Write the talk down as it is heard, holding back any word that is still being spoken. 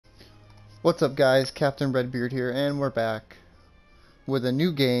What's up guys, Captain Redbeard here, and we're back with a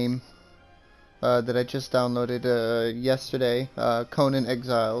new game that I just downloaded yesterday, Conan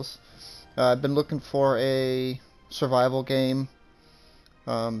Exiles. I've been looking for a survival game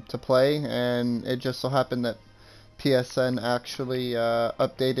to play, and it just so happened that PSN actually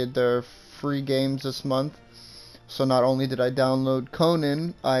updated their free games this month. So not only did I download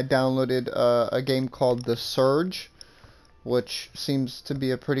Conan, I downloaded a game called The Surge, which seems to be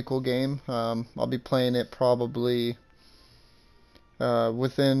a pretty cool game. I'll be playing it probably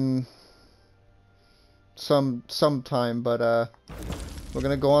within some time, but we're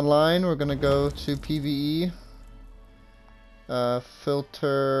gonna go online. We're gonna go to PvE,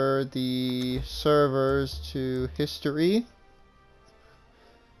 filter the servers to history,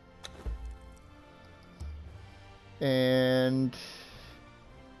 and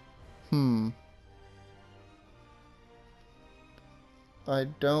I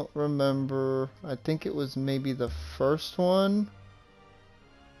don't remember. I think it was maybe the first one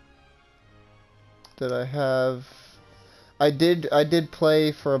that I have. I did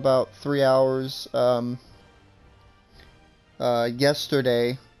play for about 3 hours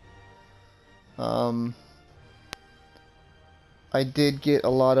yesterday. I did get a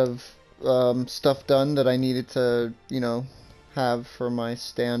lot of stuff done that I needed to, have for my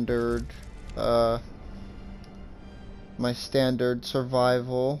standard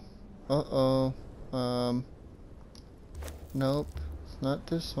survival. Uh-oh. Nope. It's not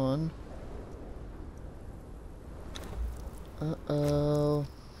this one. Uh-oh.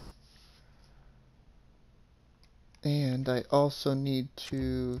 And I also need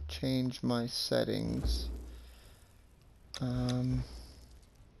to change my settings.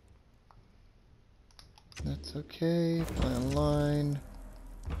 That's okay. Play online.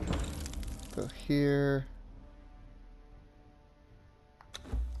 Go here.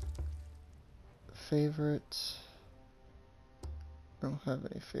 Favorites. I don't have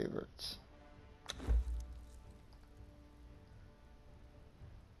any favorites.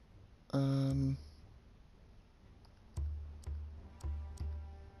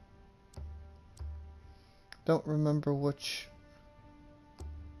 Don't remember which.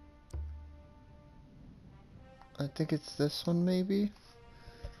 I think it's this one maybe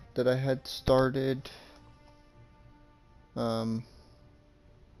that I had started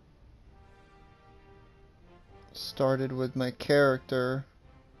with my character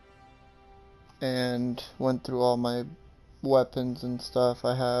and went through all my weapons and stuff.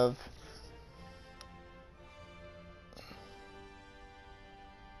 I have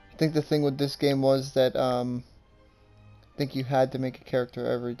I think the thing with this game was that I think you had to make a character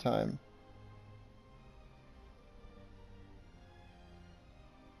every time.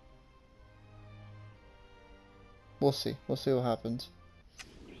 We'll see. We'll see what happens.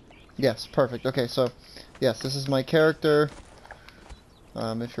 Yes, perfect. Okay, so yes, this is my character.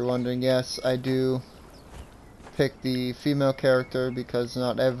 If you're wondering, yes, I do pick the female character because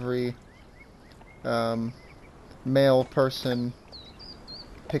not every male person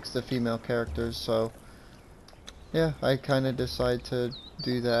picks the female characters, so yeah, I kind of decide to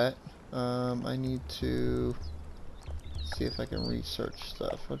do that. I need to see if I can research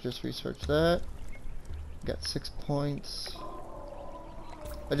stuff. I'll just research that. Got 6 points.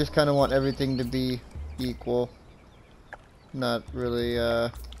 I just kind of want everything to be equal. Not really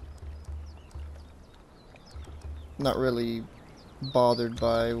bothered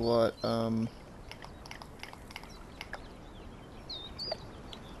by what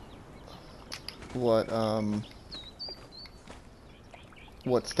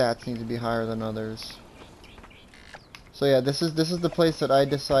stats need to be higher than others. So yeah, this is the place that I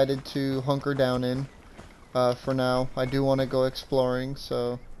decided to hunker down in for now. I do want to go exploring,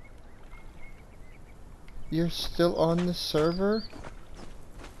 so you're still on the server?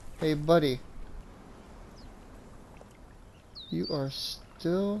 Hey buddy. You are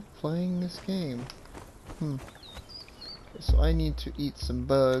still playing this game. Okay, so I need to eat some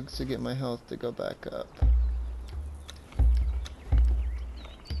bugs to get my health to go back up.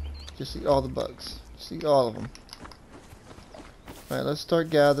 Just eat all the bugs. Just eat all of them. Alright, let's start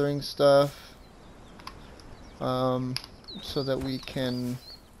gathering stuff. So that we can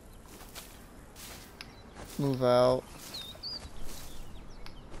move out.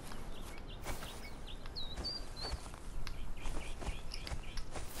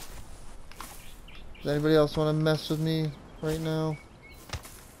 Does anybody else want to mess with me right now?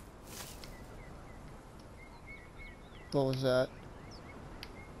 What was that?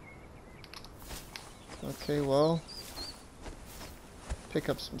 Okay, well, pick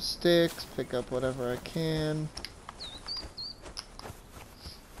up some sticks, pick up whatever I can.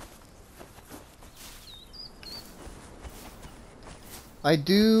 I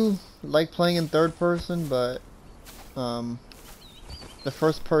do like playing in third person, but the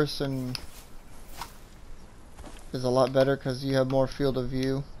first person is a lot better because you have more field of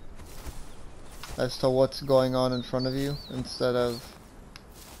view as to what's going on in front of you instead of,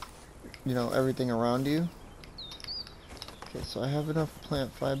 you know, everything around you. Okay, so I have enough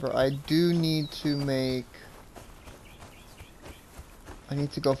plant fiber. I do need to make... I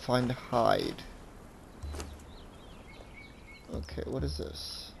need to go find hide. Okay, what is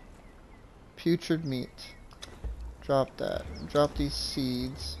this? Putrid meat. Drop that. Drop these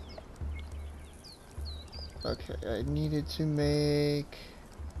seeds. Okay, I needed to make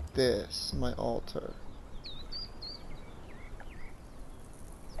this my altar.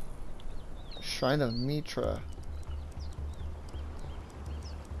 Shrine of Mitra.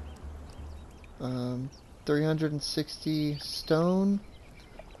 360 stone,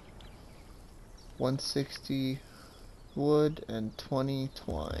 160 wood, and 20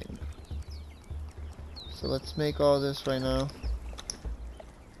 twine. So let's make all this right now.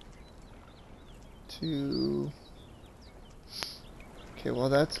 Okay, while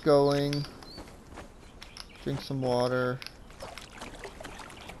that's going, drink some water.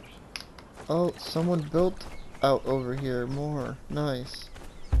 Oh, someone built out over here more. Nice.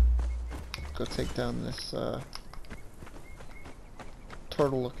 Go take down this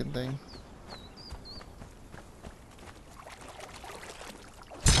turtle looking thing.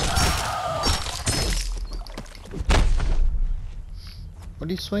 What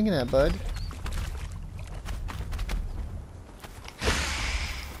are you swinging at, bud?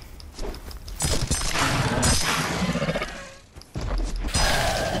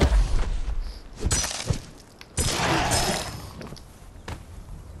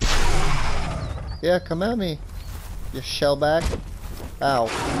 Yeah, come at me, you shellback. Ow.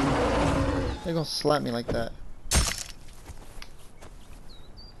 They're gonna slap me like that.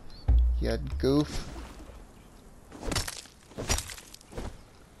 You goof.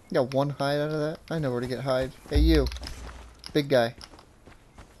 You got one hide out of that? I know where to get hide. Hey, you. Big guy.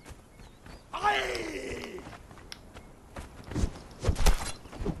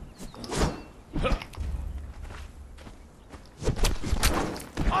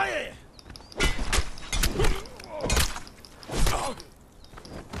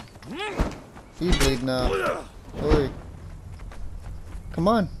 You bleed now. Oi. Come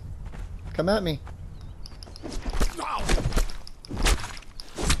on. Come at me.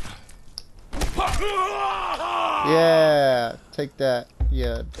 Yeah. Take that,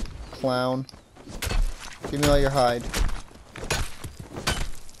 you clown. Give me all your hide.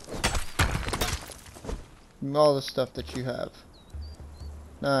 Give me all the stuff that you have.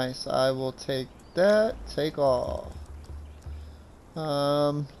 Nice. I will take that. Take all.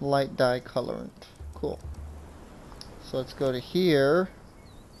 Light dye colorant. Cool. So let's go to here.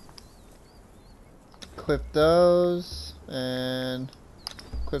 Equip those and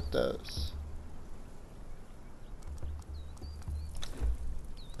equip those.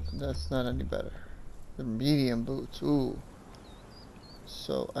 That's not any better. The medium boots. Ooh.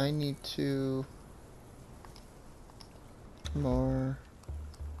 So I need to more.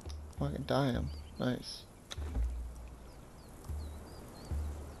 Oh, I can dye them. Nice.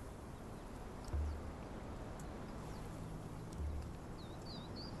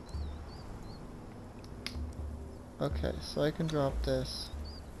 Okay, so I can drop this.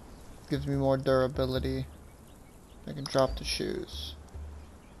 Gives me more durability. I can drop the shoes.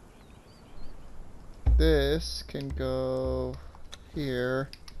 This can go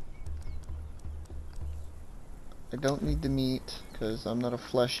here. I don't need the meat because I'm not a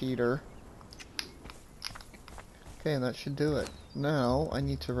flesh eater. Okay, and that should do it. Now I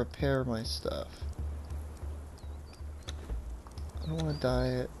need to repair my stuff. I don't want to dye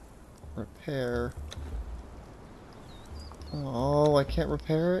it. Repair. Oh, I can't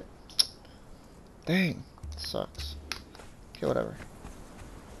repair it? Dang, it sucks. Okay, whatever.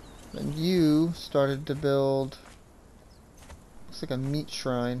 And you started to build, looks like a meat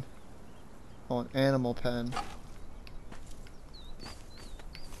shrine. Oh, an animal pen.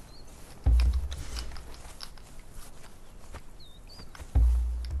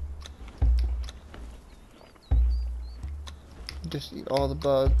 Just eat all the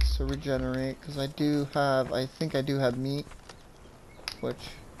bugs to regenerate, because I think I do have meat. Which,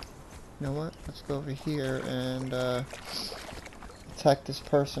 you know what? Let's go over here and attack this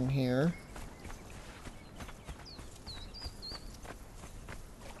person here.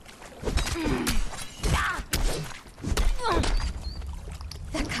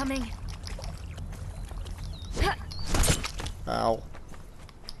 They're coming. Ow.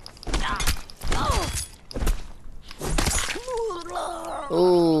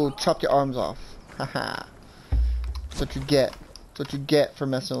 chop your arms off. Haha. That's what you get. That's what you get for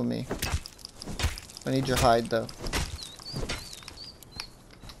messing with me. I need your hide, though.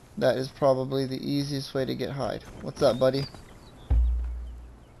 That is probably the easiest way to get hide. What's up, buddy?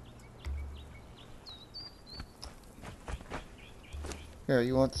 Here,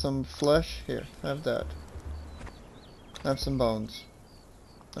 you want some flesh? Here, have that. Have some bones.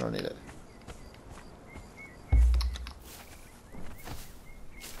 I don't need it.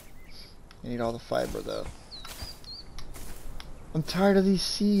 I need all the fiber, though. I'm tired of these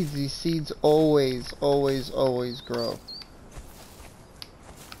seeds. These seeds always grow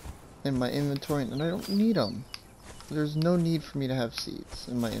in my inventory, and I don't need them. There's no need for me to have seeds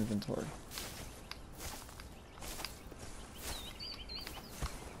in my inventory.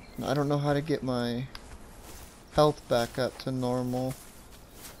 I don't know how to get my health back up to normal.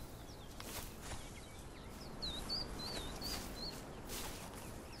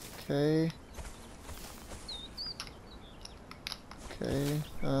 Okay. Okay,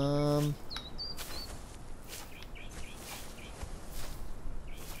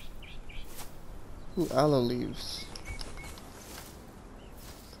 ooh, aloe leaves.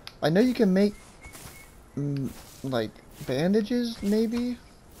 I know you can make, like, bandages, maybe?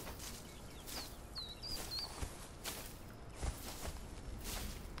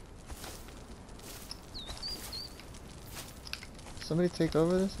 Somebody take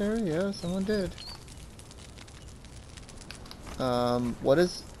over this area? Yeah, someone did.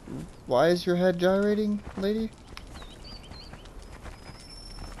 Why is your head gyrating, lady?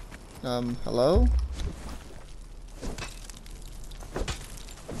 Hello?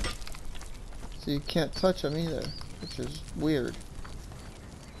 So you can't touch them either, which is weird.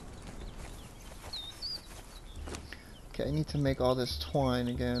 Okay, I need to make all this twine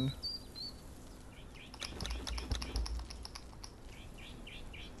again.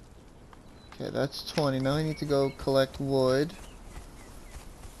 Okay, that's 20. Now I need to go collect wood.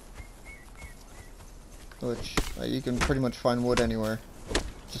 Which, you can pretty much find wood anywhere.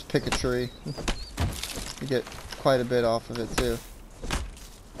 Just pick a tree. You get quite a bit off of it too.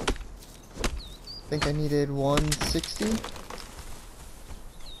 I think I needed 160.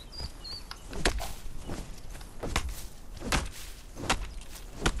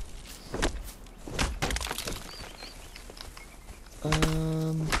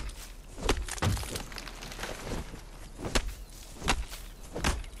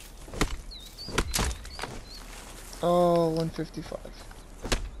 Oh, 155.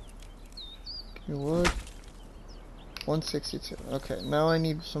 Give me wood. 162. Okay, now I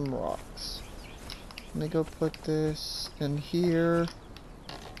need some rocks. Let me go put this in here.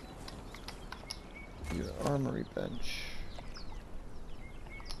 Your armory bench.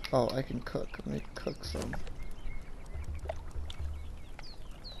 Oh, I can cook. Let me cook some.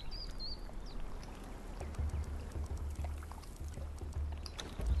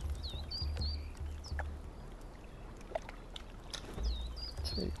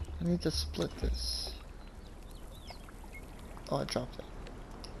 I need to split this. Oh, I dropped it.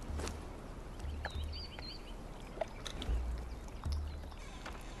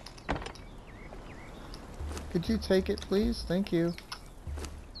 Could you take it, please? Thank you.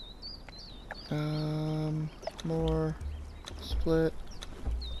 More. Split.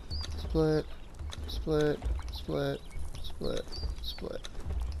 Split. Split. Split. Split. Split.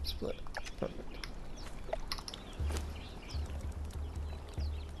 Split. Perfect.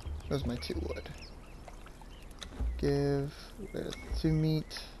 There's my 2 wood. Give rid of 2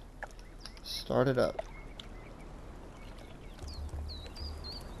 meat. Start it up.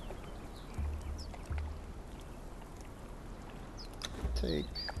 Take.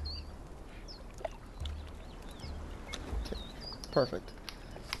 Perfect.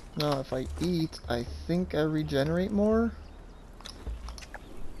 Now if I eat, I think I regenerate more.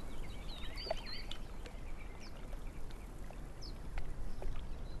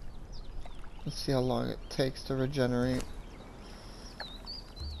 Let's see how long it takes to regenerate.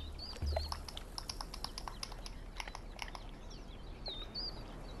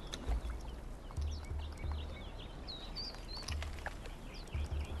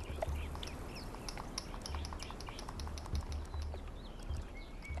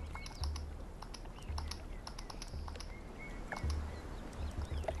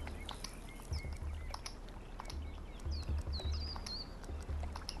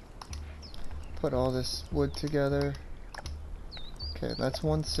 Put all this wood together. Okay, that's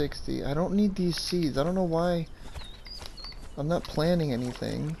 160. I don't need these seeds. I don't know why. I'm not planting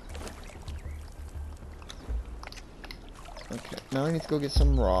anything. Okay, now I need to go get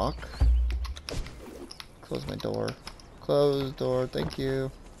some rock. Close my door. Close door, thank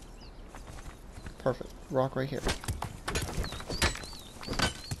you. rock right here.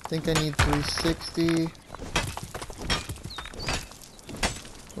 I think I need 360,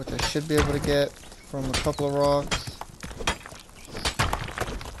 which I should be able to get from a couple of rocks.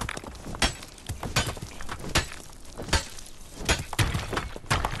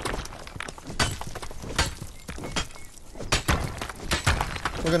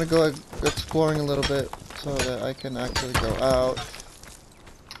 We're gonna go exploring a little bit so that I can actually go out.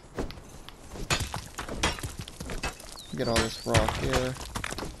 Get all this rock here.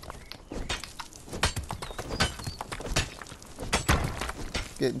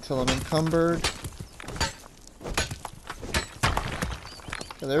 Get until I'm encumbered.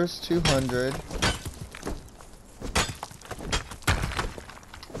 Okay, there's 200.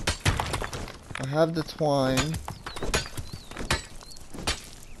 I have the twine.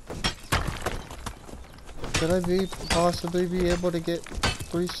 Could I possibly be able to get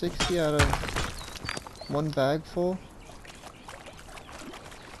 360 out of one bag full?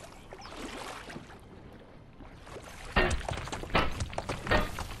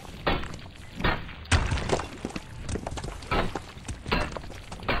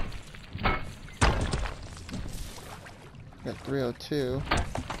 Got 302.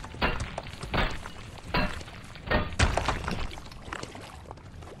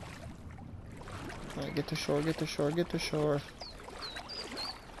 Alright, get to shore, get to shore, get to shore.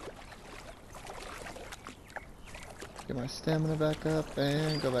 Get my stamina back up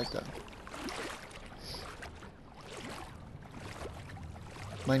and go back down.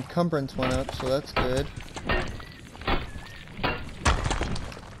 My encumbrance went up, so that's good.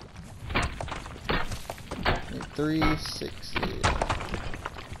 Need 360.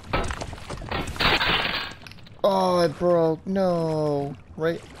 Oh, it broke. No.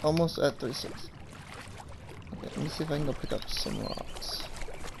 Right, almost at 360. Okay, let me see if I can go pick up some rocks.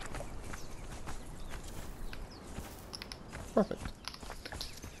 Perfect.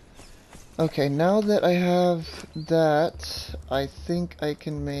 Okay, now that I have that, I think I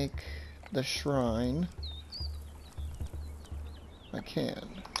can make the shrine. I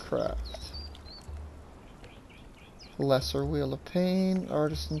can craft. Lesser wheel of pain,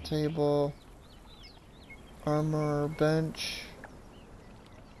 artisan table, armor bench.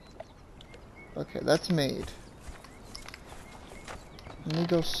 Okay, that's made. Let me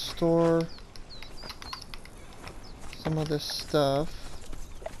go store some of this stuff.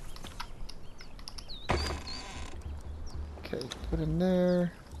 Okay, put in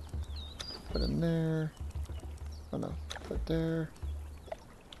there. Put in there. Oh no, put there.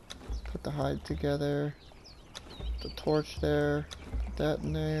 Put the hide together. Put the torch there. Put that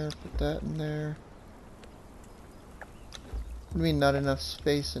in there. Put that in there. What do you mean not enough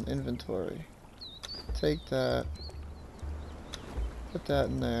space in inventory? Take that. Put that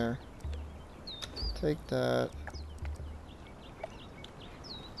in there. Take that.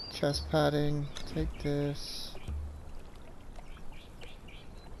 Chest padding. Take this.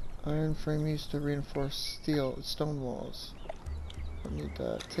 Iron frame used to reinforce stone walls. Don't need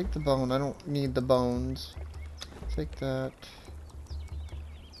that. Take the bone. I don't need the bones. Take that.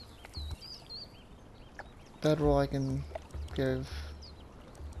 Bedroll I can give.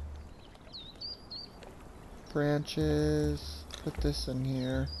 Branches. Put this in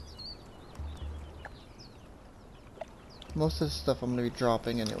here. Most of the stuff I'm going to be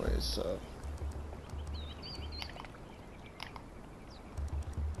dropping anyways, so.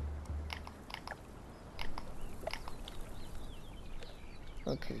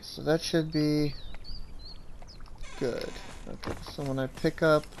 Okay, so that should be good. Okay, so when I pick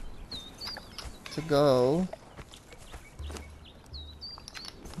up to go,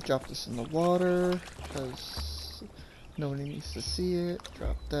 drop this in the water, because nobody needs to see it.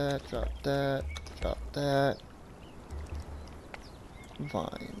 Drop that, drop that, drop that.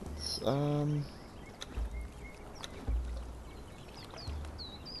 Vines.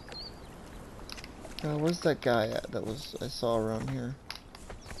 Where's that guy at that I saw around here?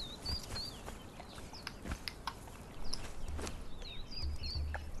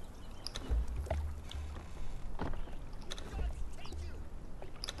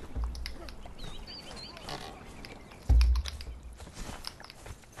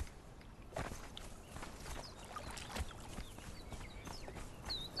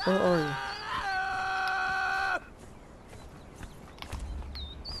 Where are you?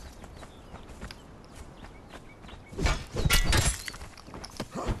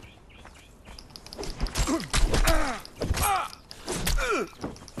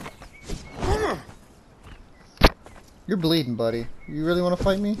 You're bleeding, buddy. You really want to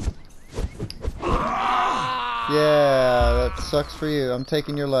fight me? Yeah, that sucks for you. I'm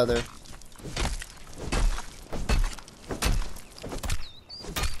taking your leather.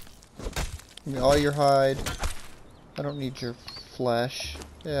 Give me all your hide. I don't need your flesh.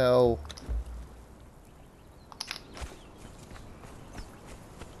 Ew.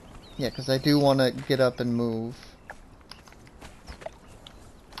 Yeah, because I do want to get up and move.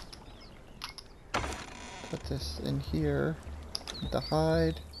 Put this in here. Put the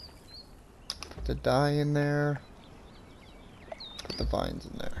hide. Put the dye in there. Put the vines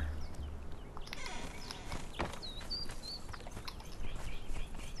in there.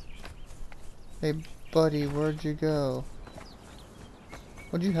 Hey buddy, where'd you go?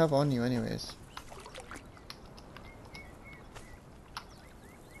 What'd you have on you anyways?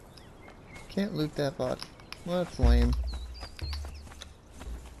 Can't loot that body. Well, that's lame.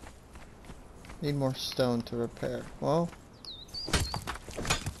 Need more stone to repair. Well.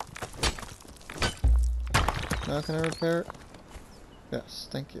 Now can I repair it? Yes,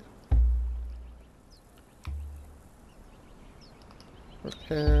 thank you.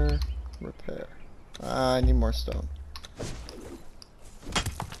 Repair, repair. Ah, I need more stone.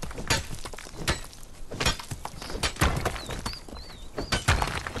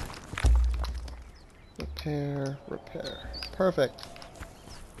 Repair, repair. Perfect.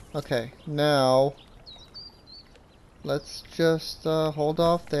 Okay, now let's just hold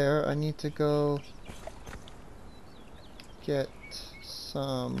off there. I need to go get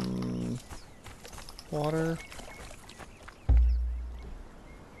some water.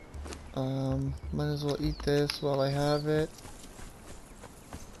 Might as well eat this while I have it.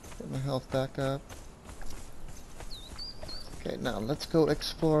 Get my health back up. Okay, now let's go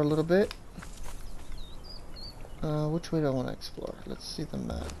explore a little bit. Which way do I want to explore? Let's see the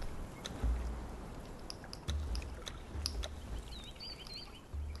map.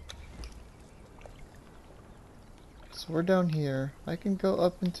 So we're down here. I can go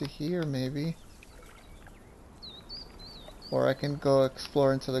up into here maybe. Or I can go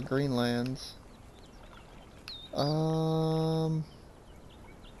explore into the Greenlands.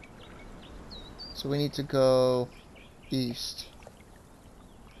 So we need to go east.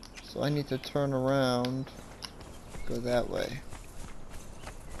 So I need to turn around. Go that way.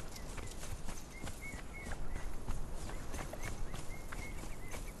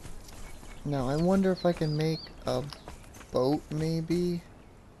 Now I wonder if I can make a boat maybe.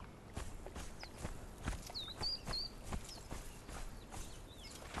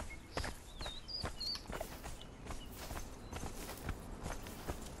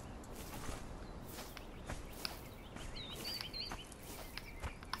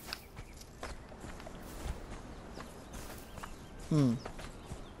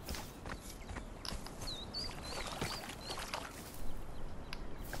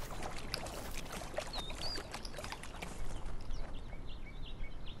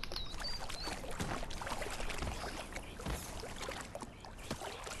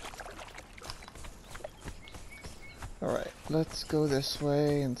 Alright, let's go this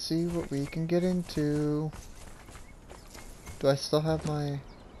way and see what we can get into. Do I still have my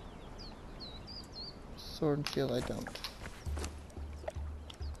sword and shield? I don't.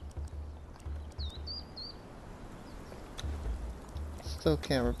 Still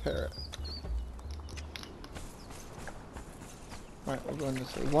can't repair it. Alright, we're going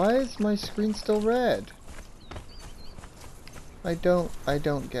this way. Why is my screen still red? I don't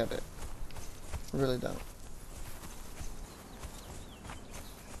get it. I really don't.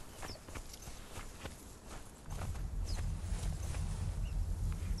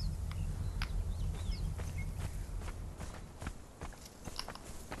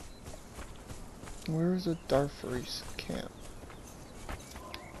 Where is a Darfurese camp?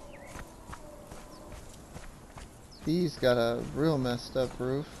 He's got a real messed up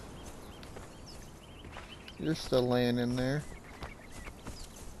roof. You're still laying in there.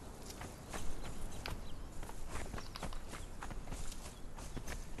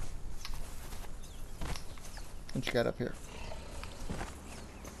 What you got up here?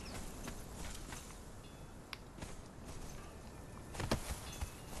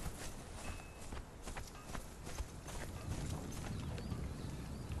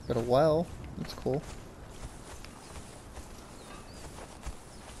 Got a well. That's cool.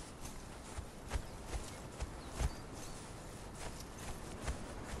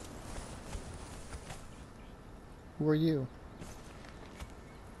 Who are you?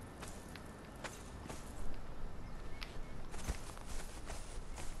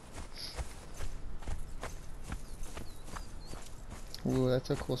 Ooh,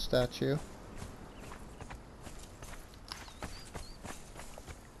 that's a cool statue.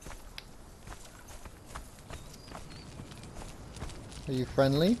 Are you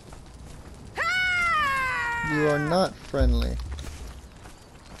friendly? You are not friendly.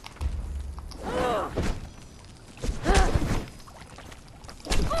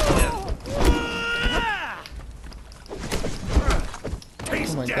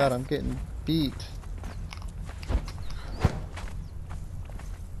 Oh my god, I'm getting beat.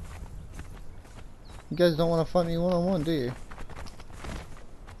 You guys don't want to fight me one-on-one, do you? Of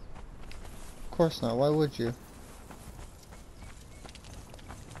course not. Why would you?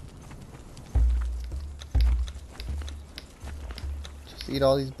 Just eat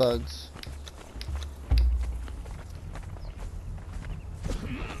all these bugs.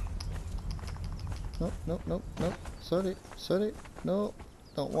 Nope, nope, nope, nope. Sorry, sorry. No,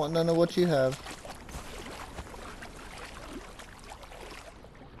 don't want none of what you have.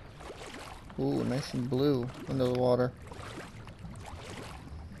 Ooh, nice and blue under the water.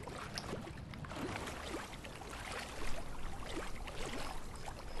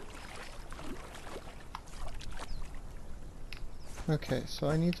 Okay, so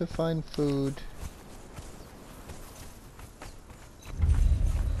I need to find food.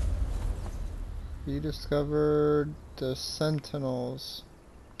 You discovered the sentinels.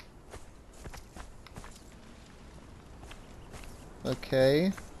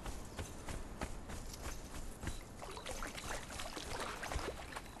 Okay.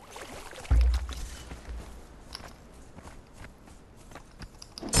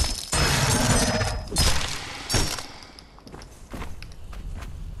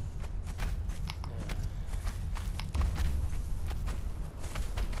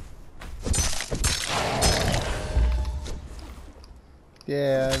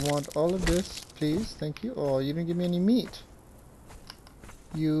 Yeah, I want all of this, please. Thank you. Oh, you didn't give me any meat.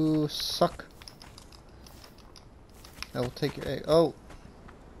 You suck. I will take your egg. Oh!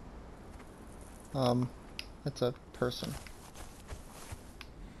 That's a person.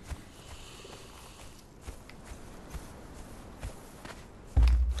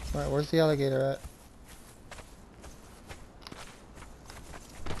 Alright, where's the alligator at?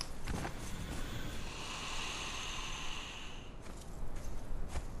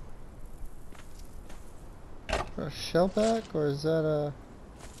 A shellback, or is that a...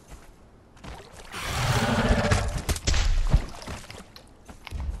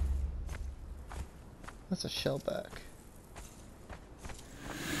 That's a shellback.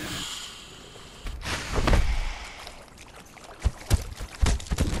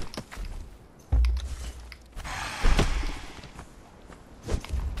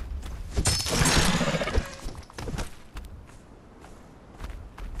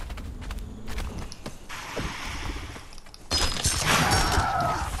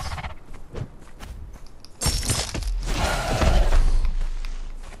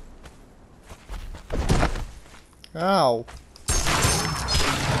 Ow!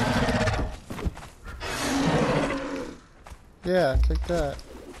 Yeah, take that.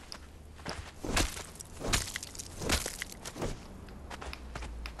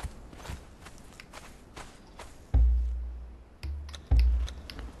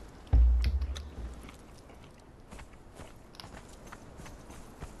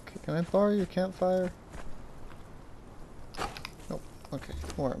 Okay, can I borrow your campfire? Nope. Okay,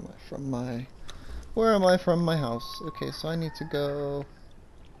 where am I from my... Where am I from my house? Okay, so I need to go...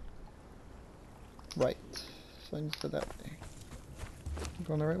 right. So I need to go that way. I'm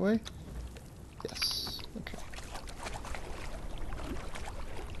going the right way? Yes. Okay.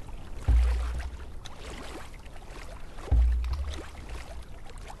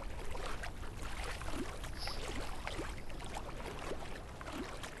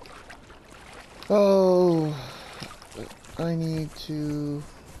 Oh, I need to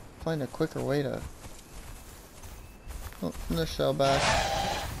find a quicker way to... Oh, and the shellback.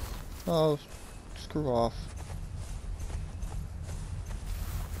 Oh, screw off.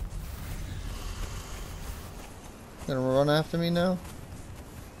 Gonna run after me now?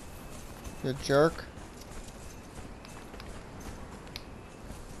 You jerk.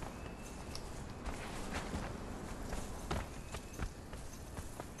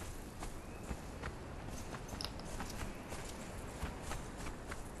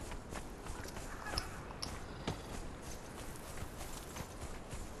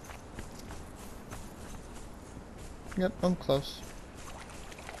 Yep, I'm close.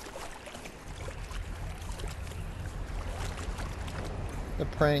 The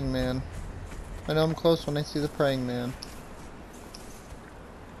praying man. I know I'm close when I see the praying man.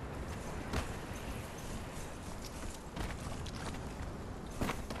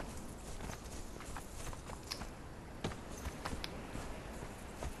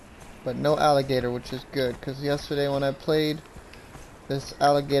 But no alligator, which is good, because yesterday when I played, this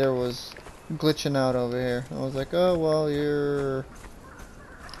alligator was glitching out over here. I was like, oh well, you're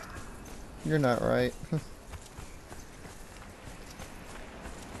not right.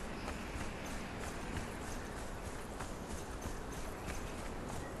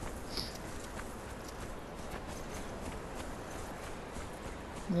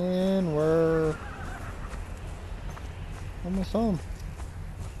 And we're almost home.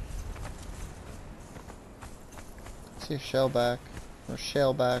 Let's see, shellback, or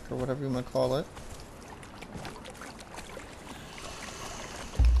shellback, or whatever you want to call it.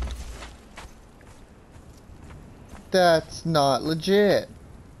 That's not legit.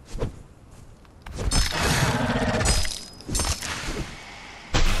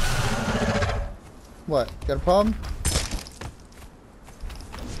 What? Got a problem?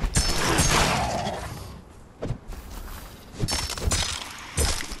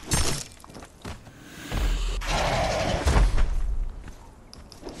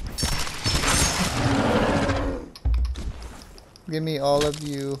 Give me all of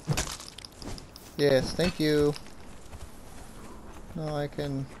you. Yes, thank you. No, I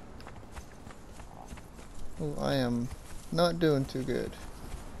can... Oh, I am not doing too good.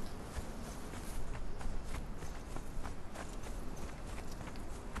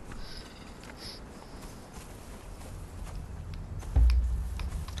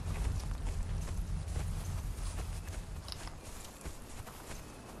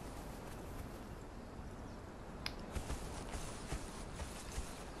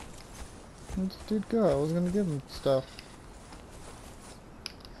 Where'd this dude go? I was gonna give him stuff.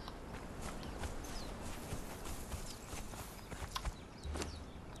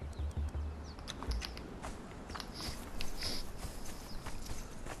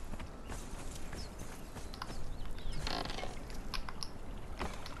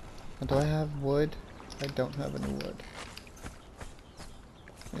 Do I have wood? I don't have any wood.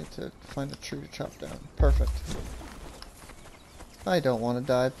 I need to find a tree to chop down. Perfect. I don't want to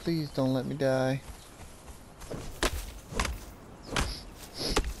die. Please don't let me die.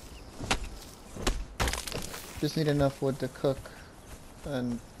 Just need enough wood to cook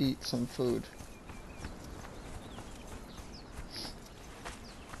and eat some food.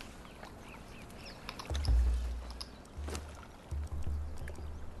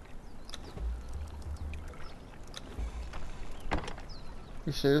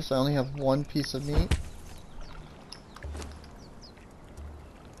 You serious? I only have one piece of meat?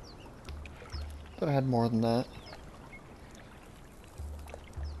 But I had more than that.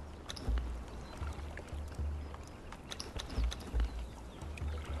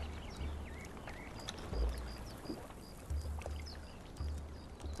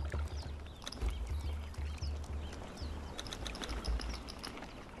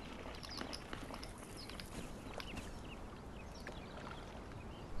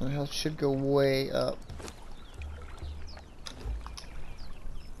 My health should go way up.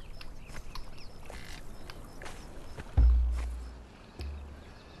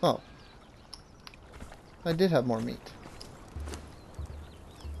 Oh. I did have more meat.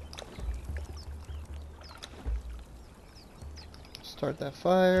 Start that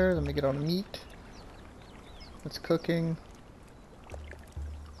fire, let me get on the meat. It's cooking.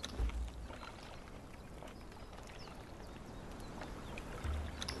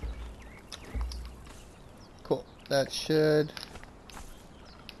 Cool. That should...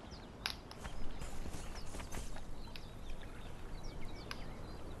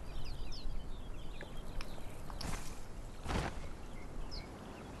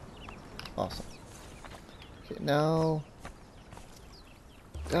 Awesome. Okay, now...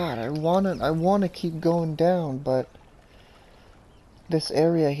 God, I wanna keep going down, but... This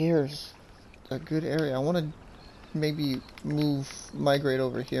area here is a good area. I wanna maybe migrate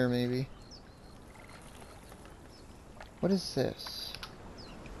over here, maybe. What is this?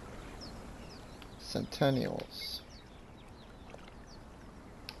 Centennials.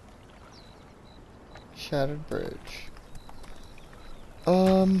 Shattered bridge.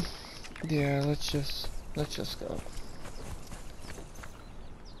 Yeah, let's just go.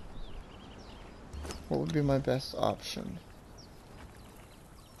 What would be my best option?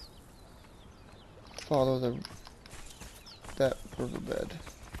 Follow that riverbed.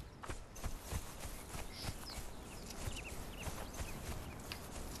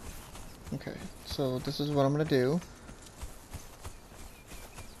 Okay, so this is what I'm gonna do.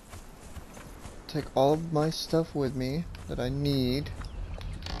 Take all of my stuff with me that I need.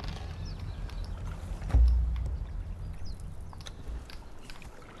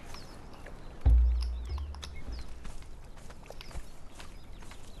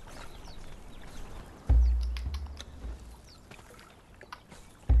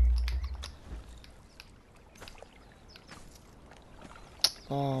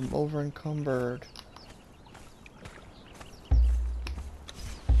 Oh, I'm over encumbered.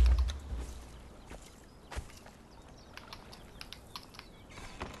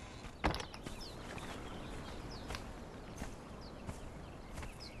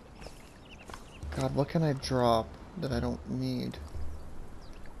 What can I drop that I don't need?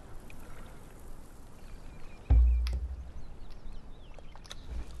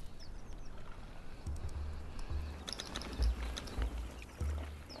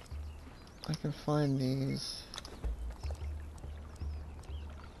 I can find these.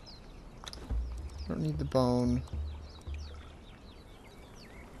 I don't need the bone.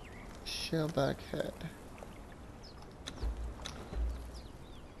 Shellback head.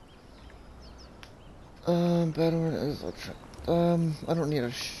 Better is I don't need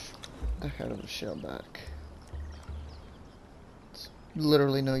the head of a shellback. It's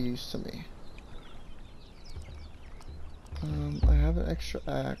literally no use to me. I have an extra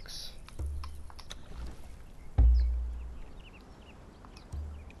axe.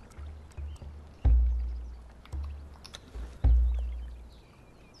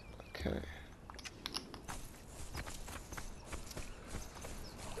 Okay.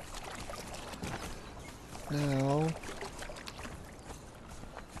 Now,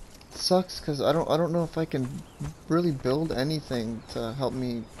 sucks because I don't know if I can really build anything to help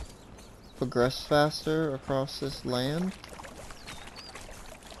me progress faster across this land.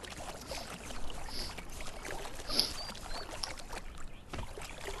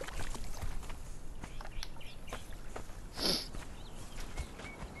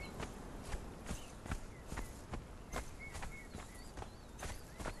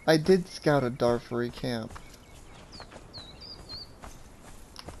 I did scout a Darfuri camp.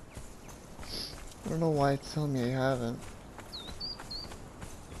 I don't know why it's telling me I haven't.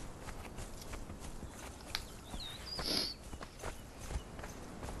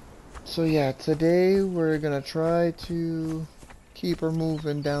 So yeah, today we're gonna try to keep her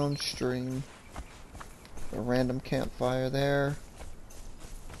moving downstream. A random campfire there.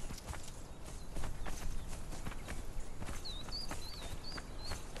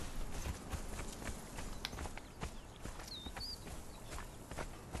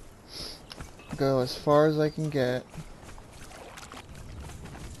 Go as far as I can get.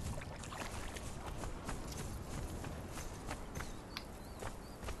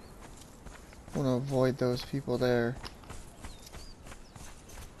 I want to avoid those people there.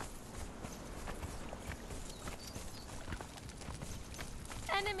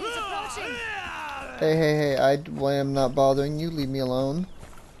 Enemies approaching. Hey, I am not bothering you. Leave me alone.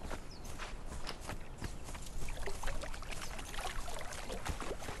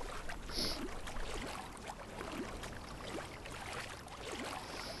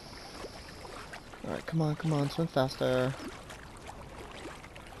 Alright, come on, swim faster.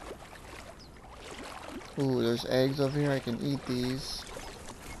 Ooh, there's eggs over here. I can eat these.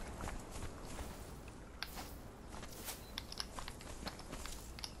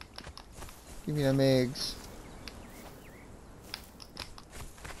 Give me them eggs.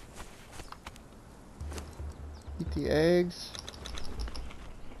 Eat the eggs.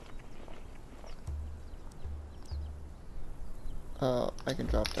 Oh, I can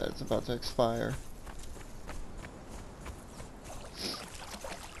drop that. It's about to expire.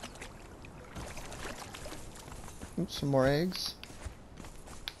 Oops, some more eggs.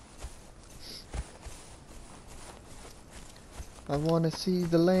 I want to see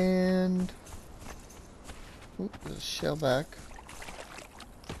the land. Oop, there's a shellback.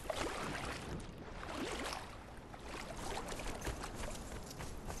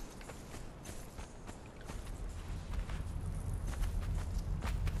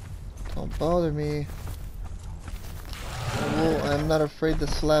 Don't bother me. I'm not afraid to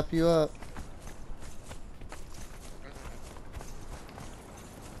slap you up.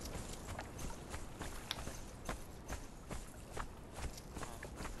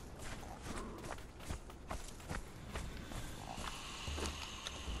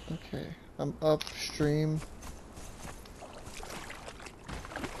 Okay, I'm upstream.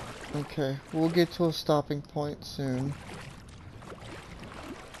 Okay, we'll get to a stopping point soon.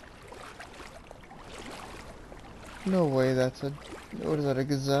 No way, that's a... What is that, a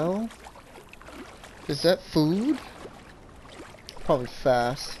gazelle? Is that food? Probably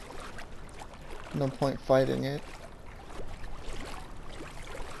fast. No point fighting it.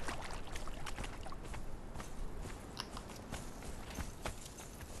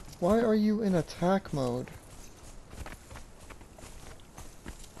 Why are you in attack mode?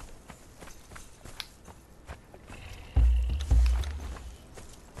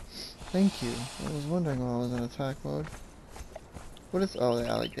 Thank you. I was wondering why I was in attack mode. What is... Oh, the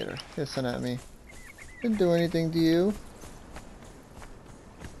alligator. Hissing at me. Didn't do anything to you.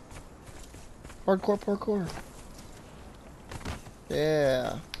 Hardcore parkour.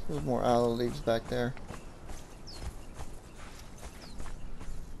 Yeah. There's more aloe leaves back there.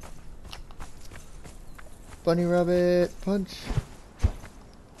 bunny rabbit, punch.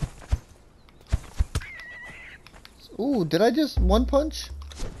 Ooh, did I just one punch?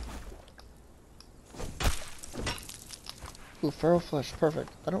 Ooh, feral flesh,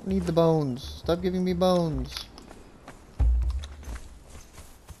 perfect. I don't need the bones. Stop giving me bones.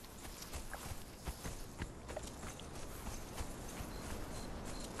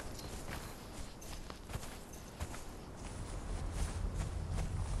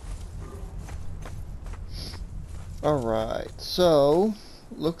 Alright, so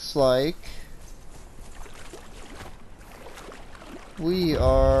looks like we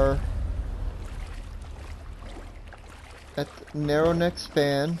are at the narrow neck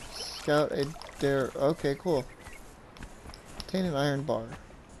span. Scout a dare. Okay, cool. Obtain an iron bar.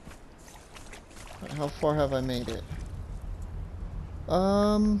 How far have I made it?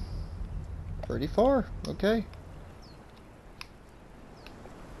 Pretty far. Okay.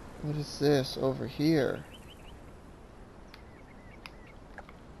 What is this over here?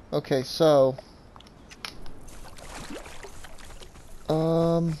 Okay, so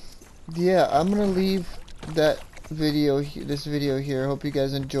yeah, I'm gonna leave that video, this video here. Hope you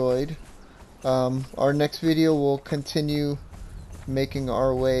guys enjoyed. Our next video will continue making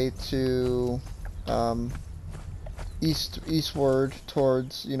our way to eastward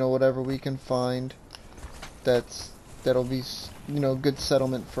towards, you know, whatever we can find that'll be, you know, good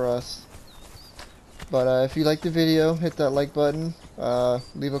settlement for us. But if you liked the video, hit that like button,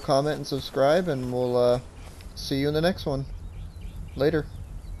 leave a comment and subscribe, and we'll see you in the next one. Later.